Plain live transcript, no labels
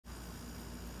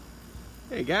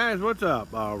Hey guys, what's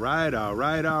up? All right.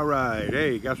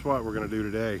 Hey, guess what we're gonna do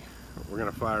today? We're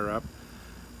gonna fire up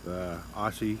the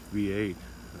Aussie V8.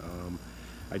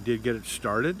 I did get it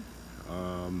started.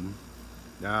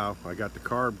 Now I got the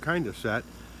carb kind of set,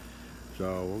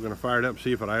 so we're gonna fire it up and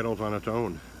see if it idles on its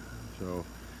own. So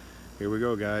here we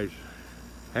go, guys.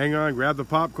 Hang on, grab the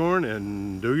popcorn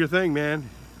and do your thing, man.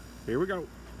 Here we go.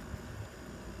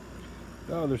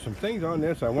 Now there's some things on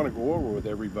this I want to go over with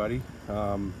everybody.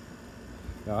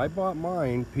 Now I bought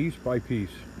mine piece by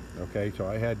piece, okay, so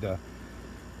I had to,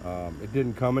 it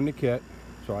didn't come in the kit,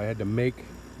 so I had to make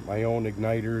my own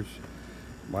igniters,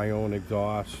 my own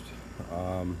exhaust,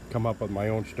 come up with my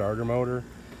own starter motor,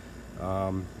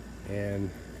 and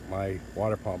my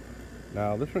water pump.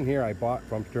 Now this one here I bought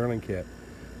from Sterling Kit.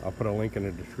 I'll put a link in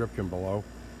the description below.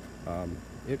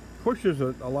 It pushes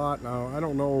a lot. Now I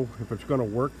don't know if it's going to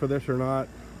work for this or not,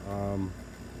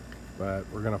 but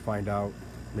we're going to find out.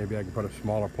 Maybe I can put a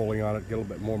smaller pulley on it, get a little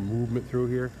bit more movement through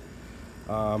here.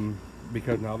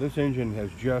 Because now this engine has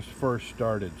just first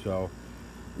started, so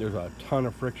there's a ton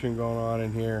of friction going on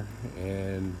in here,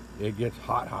 and it gets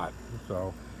hot.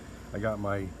 So I got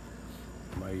my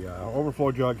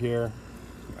overflow jug here.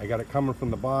 I got it coming from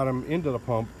the bottom into the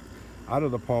pump, out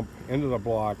of the pump, into the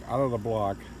block, out of the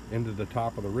block, into the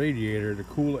top of the radiator to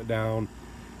cool it down,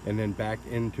 and then back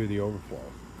into the overflow.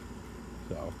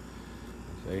 So,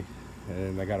 see.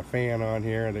 And I got a fan on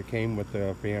here that came with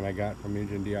the fan I got from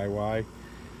Engine DIY.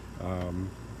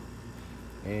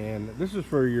 And this is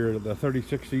for the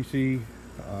 36cc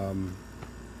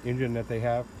engine that they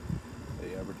have.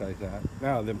 They advertise that.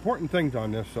 Now the important things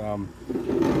on this,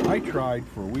 I tried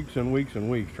for weeks and weeks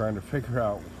trying to figure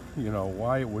out,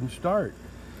 why it wouldn't start.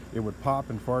 It would pop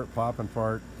and fart, pop and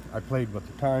fart. I played with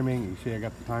the timing. You see I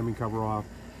got the timing cover off,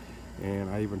 and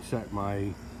I even set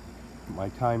my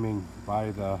timing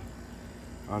by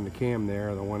on the cam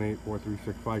there, the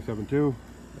 18436.572.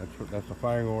 That's the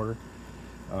firing order.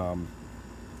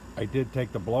 I did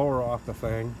take the blower off the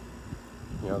thing,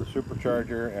 the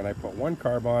supercharger, and I put one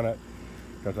carb on it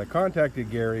because I contacted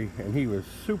Gary and he was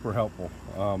super helpful.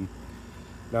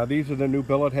 Now these are the new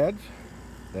billet heads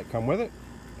that come with it,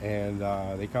 and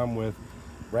they come with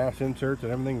brass inserts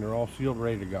and everything. They're all sealed,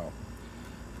 ready to go.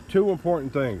 Two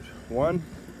important things. One,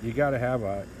 you got to have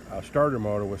a starter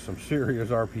motor with some serious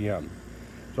RPM.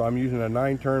 So I'm using a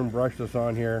 9-turn brushless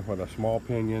on here with a small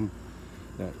pinion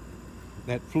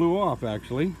that flew off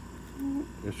actually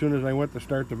as soon as I went to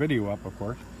start the video up, of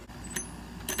course.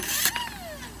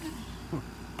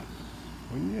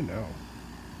 When you know.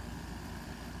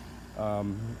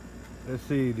 Let's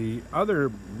see, the other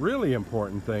really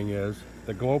important thing is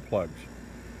the glow plugs.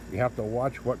 You have to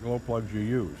watch what glow plugs you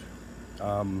use.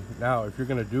 Now if you're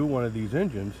going to do one of these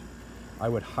engines, I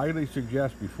would highly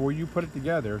suggest before you put it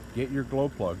together, get your glow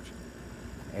plugs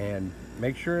and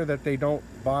make sure that they don't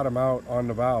bottom out on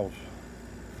the valves,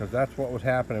 because that's what was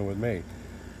happening with me.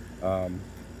 I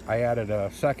added a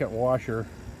second washer,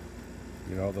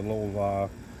 the little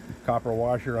copper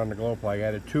washer on the glow plug. I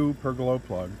added 2 per glow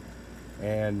plug,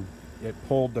 and it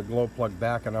pulled the glow plug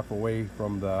back enough away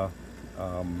from the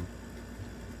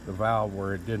valve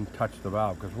where it didn't touch the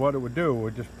valve, because what it would do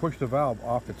would just push the valve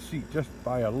off its seat just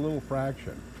by a little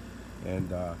fraction. And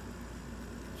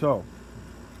so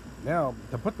now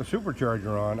to put the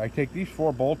supercharger on, I take these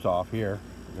 4 bolts off here,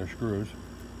 they're screws,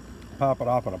 pop it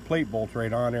off, and a plate bolts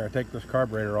right on there. I take this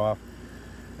carburetor off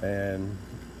and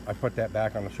I put that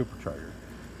back on the supercharger.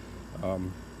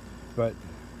 But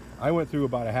I went through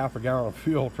about a half a gallon of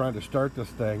fuel trying to start this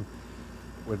thing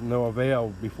with no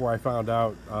avail before I found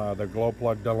out the glow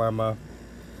plug dilemma,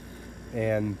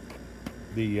 and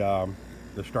the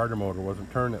starter motor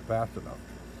wasn't turning it fast enough.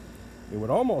 It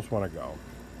would almost want to go,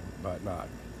 but not.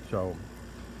 So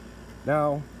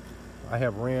now I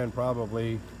have ran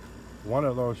probably one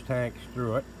of those tanks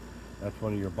through it. That's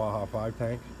one of your Baja 5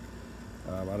 tanks.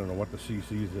 I don't know what the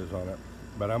CCs is on it,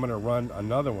 but I'm going to run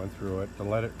another one through it to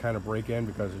let it kind of break in,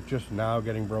 because it's just now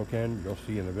getting broke in. You'll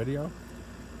see in the video.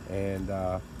 And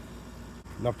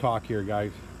enough talk here,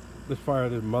 guys. Let's fire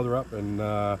this mother up and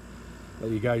let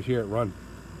you guys hear it run.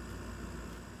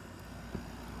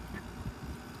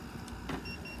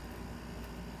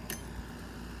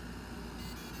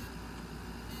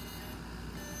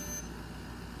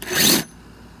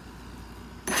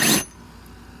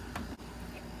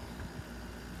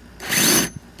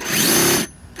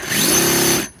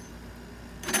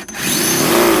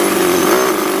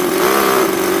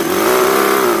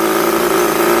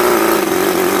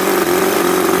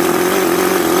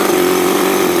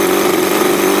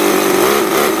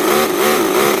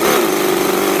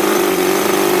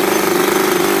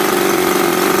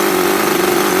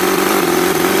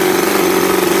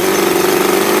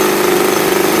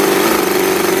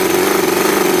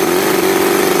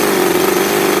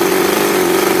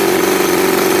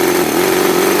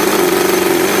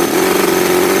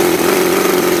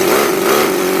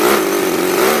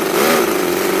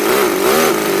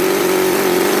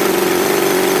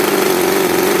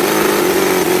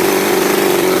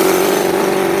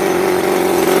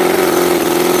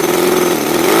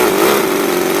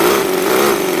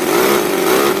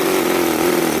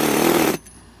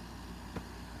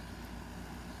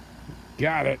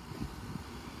 at it.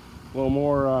 A little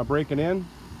more breaking in,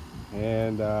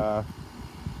 and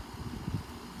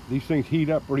these things heat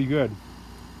up pretty good.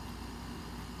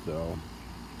 So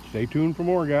stay tuned for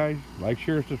more, guys. Like,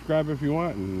 share, subscribe if you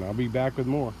want, and I'll be back with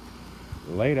more.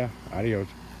 Later. Adios.